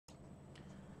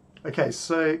Okay,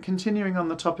 so continuing on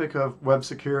the topic of web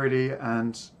security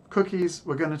and cookies,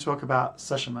 we're going to talk about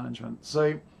session management.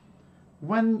 So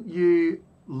when you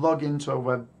log into a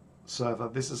web server,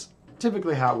 this is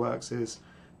typically how it works: is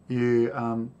you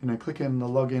click in the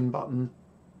login button.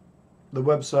 The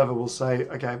web server will say,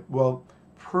 okay, well,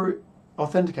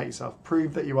 authenticate yourself,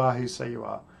 prove that you are who you say you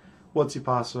are. What's your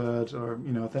password, or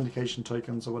authentication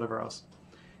tokens, or whatever else.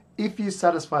 If you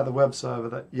satisfy the web server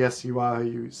that yes, you are who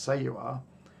you say you are,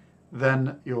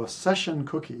 then your session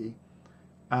cookie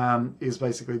is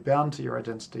basically bound to your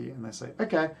identity, and they say,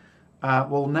 okay,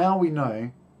 well, now we know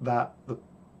that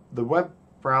the web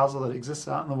browser that exists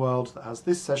out in the world that has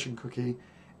this session cookie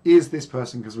is this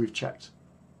person because we've checked.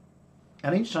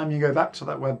 And each time you go back to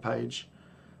that web page,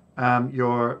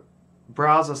 your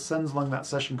browser sends along that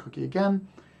session cookie again,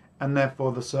 and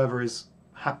therefore the server is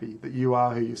happy that you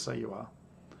are who you say you are.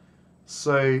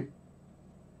 So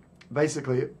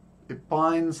basically, it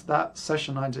binds that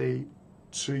session ID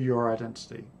to your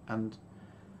identity and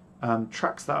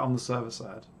tracks that on the server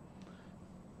side.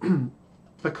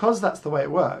 Because that's the way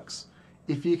it works,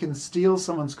 if you can steal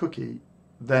someone's cookie,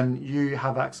 then you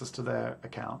have access to their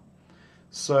account.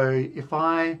 So if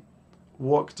I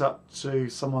walked up to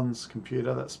someone's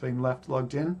computer that's been left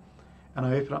logged in, and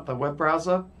I open up their web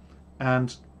browser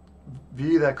and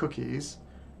view their cookies,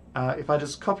 if I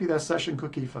just copy their session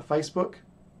cookie for Facebook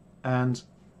and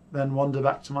then wander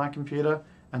back to my computer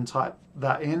and type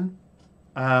that in,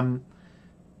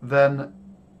 then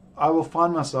I will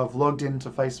find myself logged into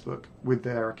Facebook with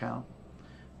their account,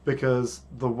 because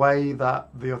the way that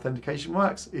the authentication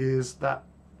works is that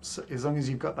as long as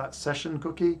you've got that session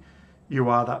cookie, you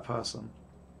are that person.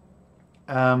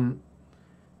 And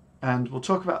we'll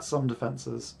talk about some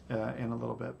defenses in a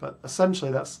little bit, but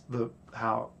essentially that's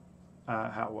how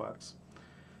it works.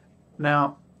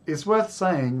 Now, it's worth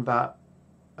saying that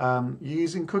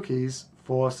using cookies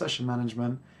for session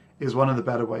management is one of the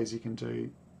better ways you can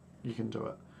do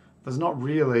it. There's not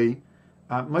really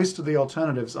most of the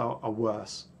alternatives are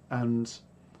worse. And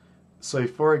so,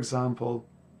 for example,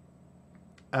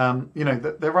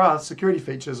 there are security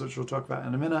features, which we'll talk about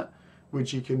in a minute,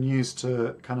 which you can use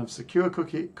to kind of secure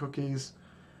cookies,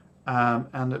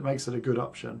 and it makes it a good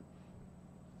option.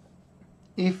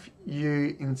 If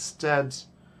you instead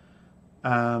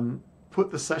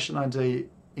put the session ID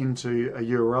into a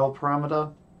URL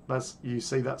parameter, you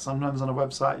see that sometimes on a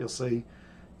website. You'll see,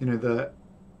 the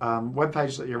web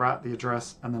page that you're at, the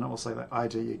address, and then it will say that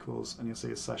ID equals, and you'll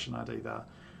see a session ID there.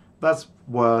 That's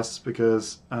worse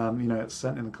because it's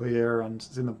sent in clear and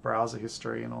it's in the browser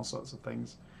history and all sorts of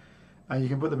things. You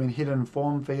can put them in hidden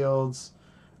form fields,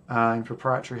 in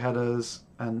proprietary headers,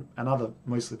 and other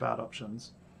mostly bad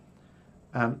options.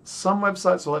 Some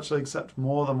websites will actually accept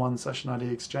more than one session ID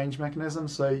exchange mechanism,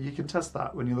 so you can test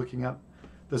that when you're looking at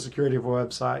the security of a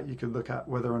website. You could look at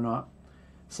whether or not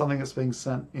something that's being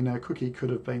sent in a cookie could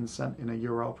have been sent in a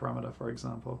URL parameter, for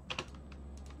example.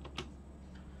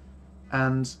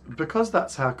 And because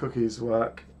that's how cookies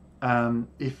work,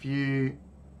 if you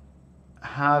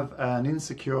have an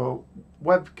insecure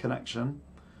web connection,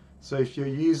 so if you're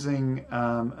using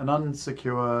an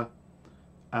unsecure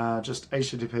just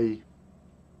HTTP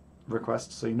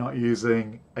request, so you're not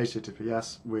using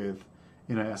HTTPS with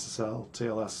SSL,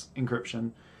 TLS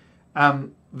encryption,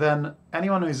 then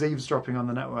anyone who's eavesdropping on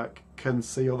the network can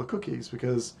see all the cookies,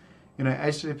 because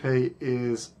HTTP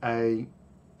is a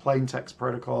plain text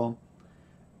protocol.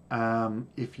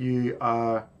 If you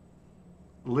are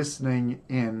listening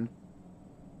in,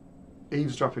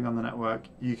 eavesdropping on the network,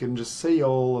 you can just see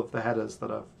all of the headers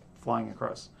that are flying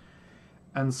across.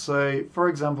 And so, for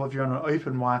example, if you're on an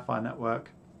open Wi-Fi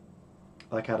network,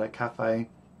 like at a cafe,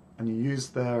 and you use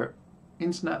their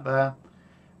internet there,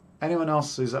 anyone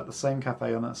else who's at the same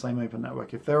cafe on that same open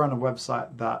network, if they're on a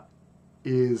website that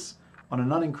is on an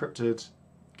unencrypted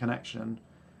connection,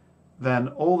 then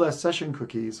all their session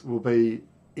cookies will be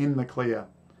in the clear,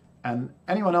 and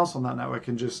anyone else on that network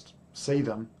can just see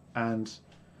them and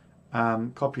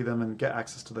copy them and get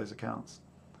access to those accounts.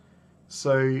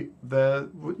 So there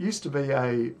used to be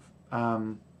a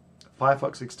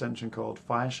Firefox extension called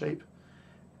Firesheep,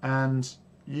 and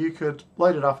you could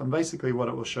load it up, and basically what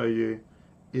it will show you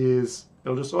is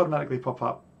it'll just automatically pop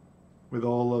up with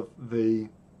all of the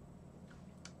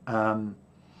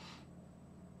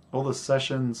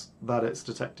sessions that it's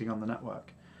detecting on the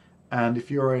network. And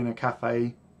if you're in a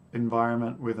cafe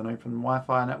environment with an open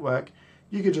Wi-Fi network,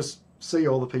 you could just see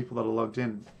all the people that are logged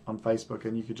in on Facebook,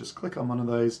 and you could just click on one of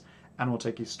those and it will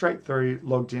take you straight through,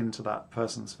 logged into that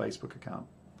person's Facebook account.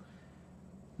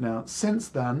 Now, since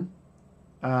then,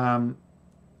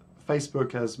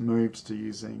 Facebook has moved to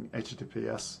using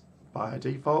HTTPS by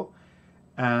default.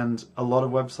 And a lot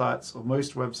of websites, or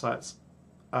most websites,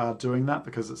 are doing that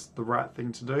because it's the right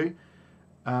thing to do.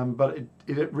 But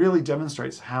it really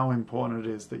demonstrates how important it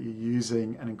is that you're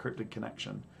using an encrypted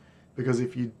connection. Because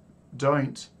if you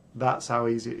don't, that's how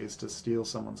easy it is to steal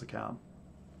someone's account,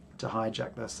 to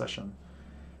hijack their session.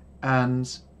 And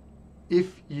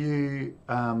if you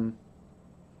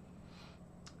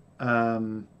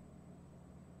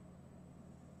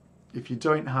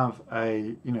don't have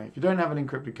an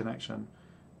encrypted connection,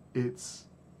 it's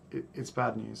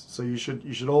bad news. So you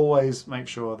should always make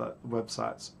sure that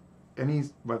any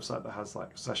website that has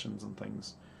like sessions and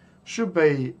things should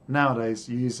be nowadays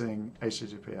using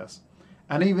HTTPS.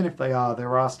 And even if they are,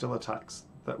 there are still attacks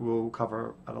that we'll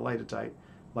cover at a later date,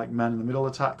 like man-in-the-middle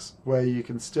attacks, where you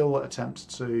can still attempt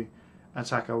to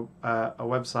attack a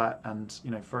website, and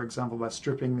for example, by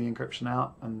stripping the encryption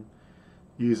out and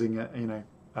using a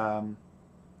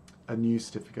new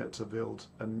certificate to build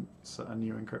a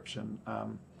new encryption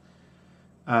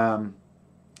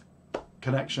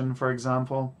connection, for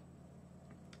example.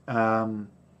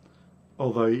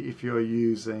 Although if you're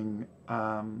using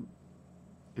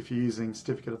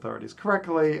certificate authorities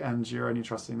correctly and you're only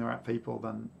trusting the right people,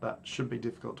 then that should be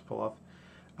difficult to pull off.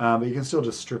 But you can still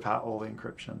just strip out all the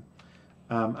encryption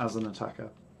as an attacker.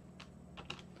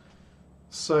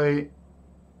 So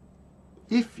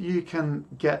if you can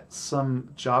get some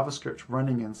JavaScript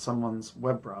running in someone's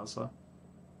web browser,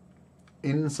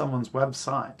 in someone's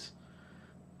website,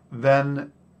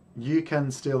 then you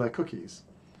can steal their cookies,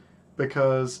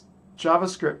 because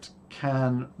JavaScript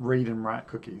can read and write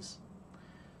cookies.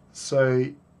 So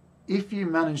if you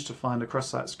manage to find a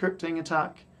cross-site scripting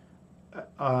attack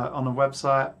on a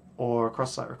website, or a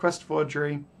cross-site request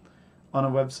forgery on a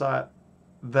website,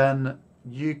 then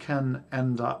you can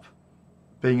end up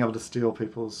being able to steal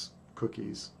people's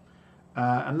cookies.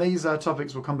 And these are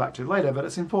topics we'll come back to later, but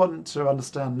it's important to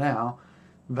understand now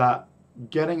that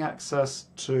getting access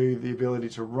to the ability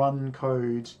to run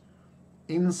code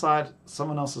inside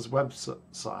someone else's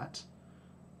website,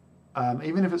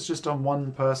 even if it's just on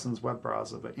one person's web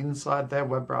browser, but inside their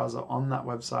web browser on that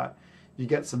website, you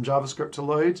get some JavaScript to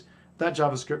load. That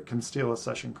JavaScript can steal a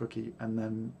session cookie, and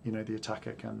then the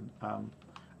attacker can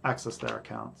access their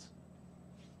accounts.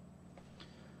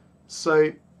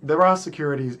 So there are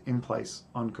securities in place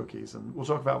on cookies, and we'll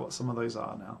talk about what some of those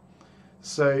are now.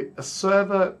 So a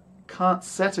server can't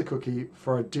set a cookie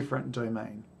for a different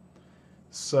domain.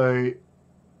 So,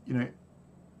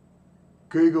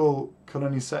 Google can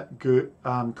only set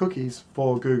cookies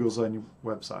for Google's own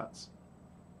websites.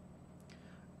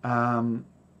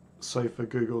 So for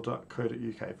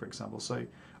google.co.uk, for example. So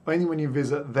only when you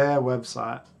visit their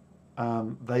website,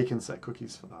 they can set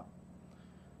cookies for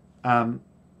that.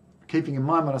 Keeping in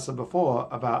mind what I said before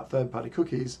about third-party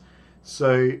cookies,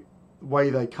 so the way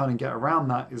they kind of get around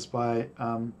that is by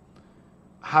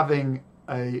having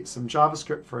some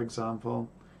JavaScript, for example,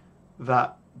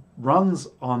 that runs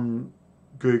on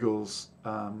Google's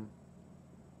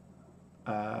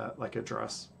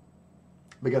address,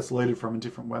 but gets loaded from a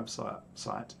different website.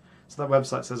 So that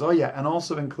website says, oh yeah, and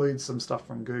also includes some stuff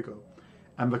from Google.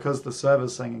 And because the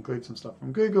server's saying include some stuff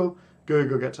from Google,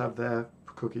 Google get to have their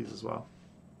cookies as well.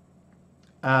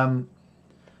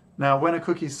 Now, when a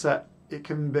cookie's set, it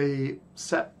can be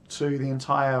set to the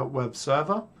entire web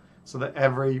server, so that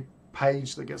every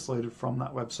page that gets loaded from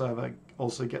that web server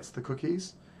also gets the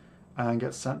cookies and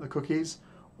gets sent the cookies.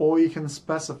 Or you can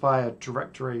specify a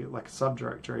directory, like a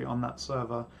subdirectory on that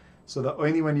server, so that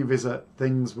only when you visit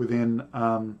things within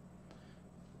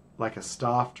like a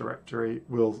staff directory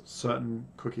will certain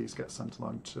cookies get sent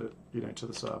along to to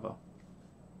the server.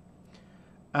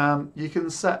 You can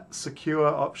set secure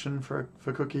option for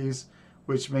cookies,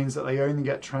 which means that they only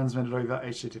get transmitted over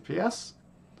HTTPS.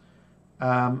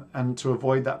 And to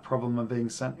avoid that problem of being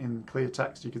sent in clear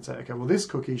text, you could say, okay, well, this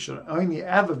cookie should only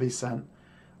ever be sent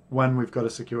when we've got a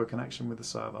secure connection with the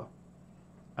server.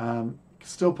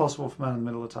 Still possible for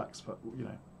man-in-the-middle attacks, but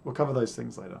we'll cover those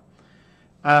things later.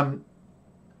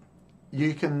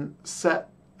 You can set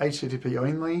HTTP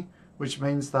only, which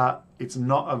means that it's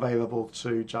not available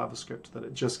to JavaScript, that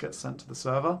it just gets sent to the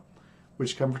server,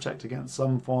 which can protect against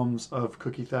some forms of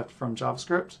cookie theft from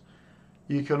JavaScript.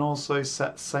 You can also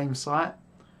set same site,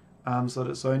 so that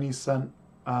it's only sent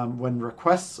when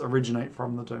requests originate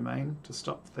from the domain, to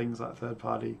stop things like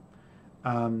third-party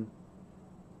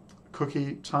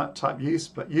cookie type use.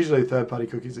 But usually third-party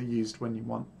cookies are used when you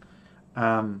want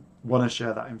to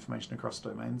share that information across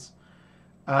domains.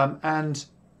 And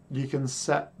you can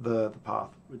set the path,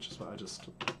 which is what I just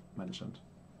mentioned.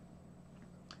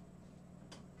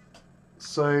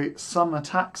 So some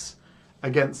attacks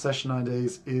against session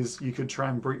IDs is you could try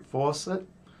and brute force it.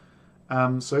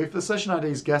 So if the session ID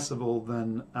is guessable,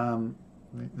 then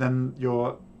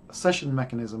your session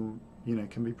mechanism,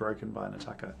 can be broken by an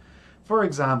attacker. For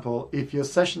example, if your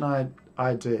session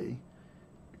ID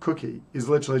cookie is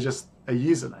literally just a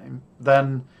username,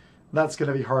 then that's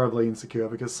going to be horribly insecure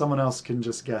because someone else can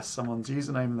just guess someone's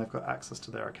username and they've got access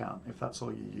to their account if that's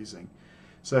all you're using.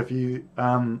 So if you,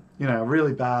 a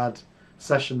really bad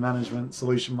session management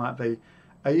solution might be,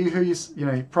 are you who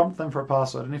you prompt them for a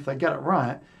password, and if they get it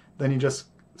right, then you just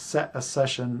set a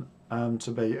session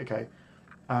to be, okay,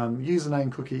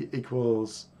 username cookie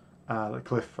equals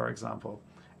Cliff, for example.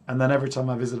 And then every time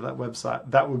I visited that website,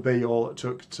 that would be all it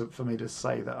took for me to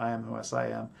say that I am who I say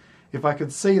I am. If I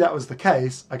could see that was the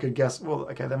case, I could guess, well,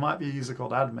 okay, there might be a user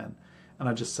called admin, and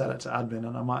I just set it to admin,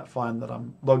 and I might find that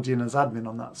I'm logged in as admin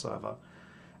on that server.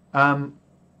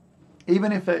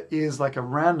 Even if it is like a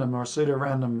random or a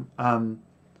pseudo-random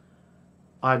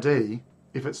ID,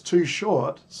 if it's too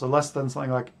short, so less than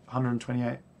something like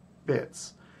 128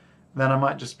 bits, then I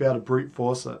might just be able to brute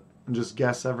force it and just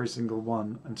guess every single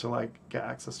one until I get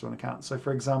access to an account. So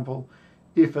for example,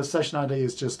 if a session ID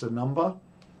is just a number,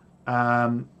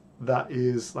 that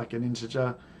is like an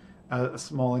integer, a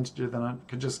small integer, then I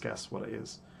could just guess what it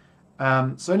is.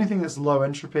 So anything that's low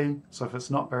entropy, so if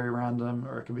it's not very random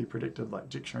or it can be predicted like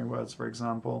dictionary words, for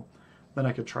example, then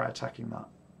I could try attacking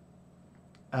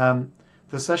that.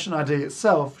 The session ID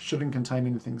itself shouldn't contain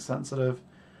anything sensitive.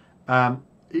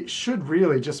 It should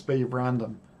really just be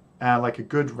random, like a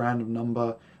good random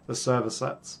number the server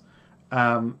sets,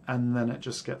 and then it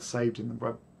just gets saved in the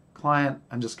web client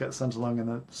and just gets sent along, and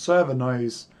the server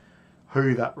knows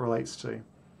who that relates to.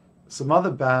 Some other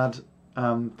bad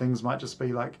things might just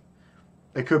be like,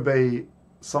 it could be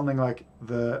something like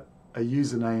a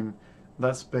username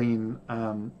that's been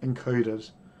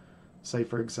encoded, say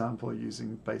for example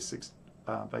using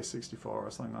base64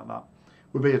 or something like that.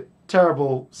 Would be a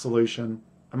terrible solution.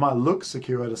 It might look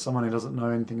secure to someone who doesn't know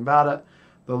anything about it.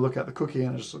 They'll look at the cookie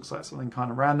and it just looks like something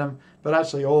kind of random, but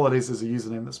actually all it is a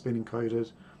username that's been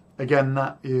encoded. Again,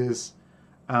 that is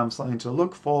something to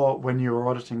look for when you're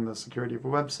auditing the security of a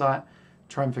website.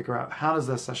 Try and figure out how does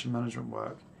their session management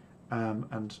work,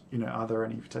 and are there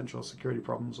any potential security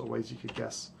problems or ways you could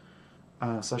guess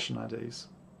session IDs.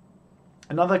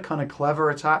 Another kind of clever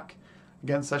attack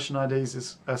against session IDs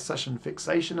is a session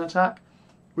fixation attack,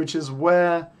 which is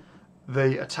where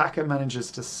the attacker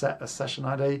manages to set a session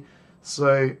ID.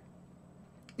 So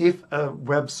if a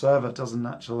web server doesn't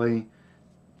actually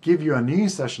give you a new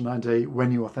session ID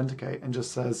when you authenticate and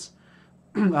just says,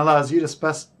 allows you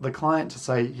to the client to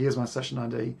say, here's my session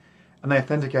ID, and they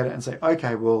authenticate it and say,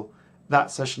 okay, well, that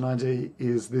session ID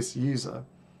is this user,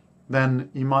 then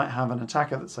you might have an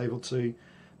attacker that's able to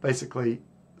basically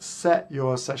set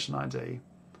your session ID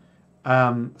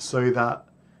so that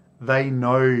they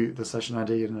know the session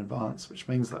ID in advance, which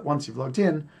means that once you've logged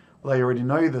in, well, they already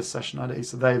know the session ID,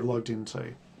 so they've logged in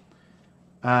too.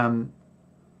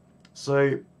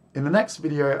 So in the next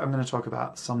video, I'm going to talk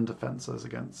about some defenses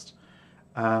against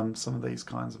some of these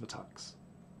kinds of attacks.